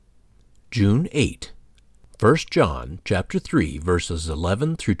June 8. 1 John chapter 3, verses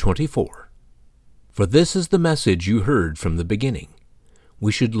 11 through 24. For this is the message you heard from the beginning.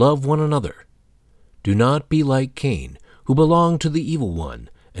 We should love one another. Do not be like Cain, who belonged to the evil one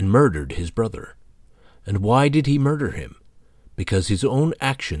and murdered his brother. And why did he murder him? Because his own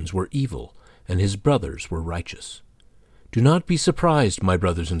actions were evil and his brothers were righteous. Do not be surprised, my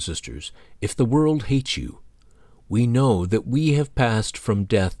brothers and sisters, if the world hates you. We know that we have passed from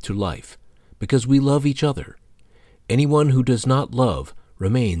death to life, because we love each other. Anyone who does not love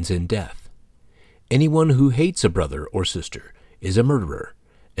remains in death. Anyone who hates a brother or sister is a murderer,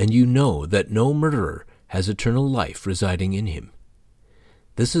 and you know that no murderer has eternal life residing in him.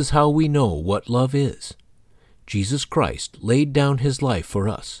 This is how we know what love is. Jesus Christ laid down his life for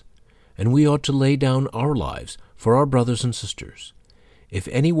us, and we ought to lay down our lives for our brothers and sisters. If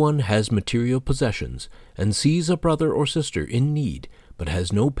anyone has material possessions and sees a brother or sister in need but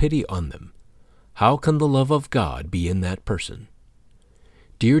has no pity on them, how can the love of God be in that person?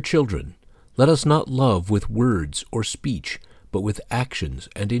 Dear children, let us not love with words or speech, but with actions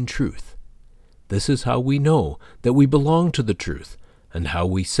and in truth. This is how we know that we belong to the truth, and how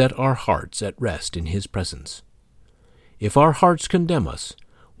we set our hearts at rest in his presence. If our hearts condemn us,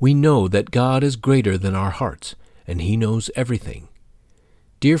 we know that God is greater than our hearts, and he knows everything.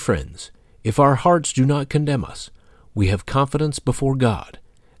 Dear friends, if our hearts do not condemn us, we have confidence before God,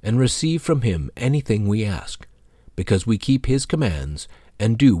 and receive from him anything we ask, because we keep his commands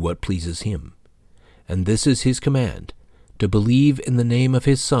and do what pleases him. And this is his command, to believe in the name of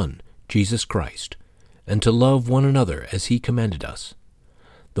his Son, Jesus Christ, and to love one another as he commanded us.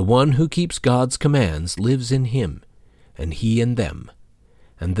 The one who keeps God's commands lives in him, and he in them.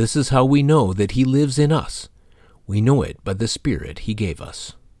 And this is how we know that he lives in us. We know it by the Spirit he gave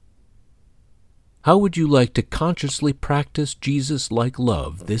us. How would you like to consciously practice Jesus-like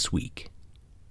love this week?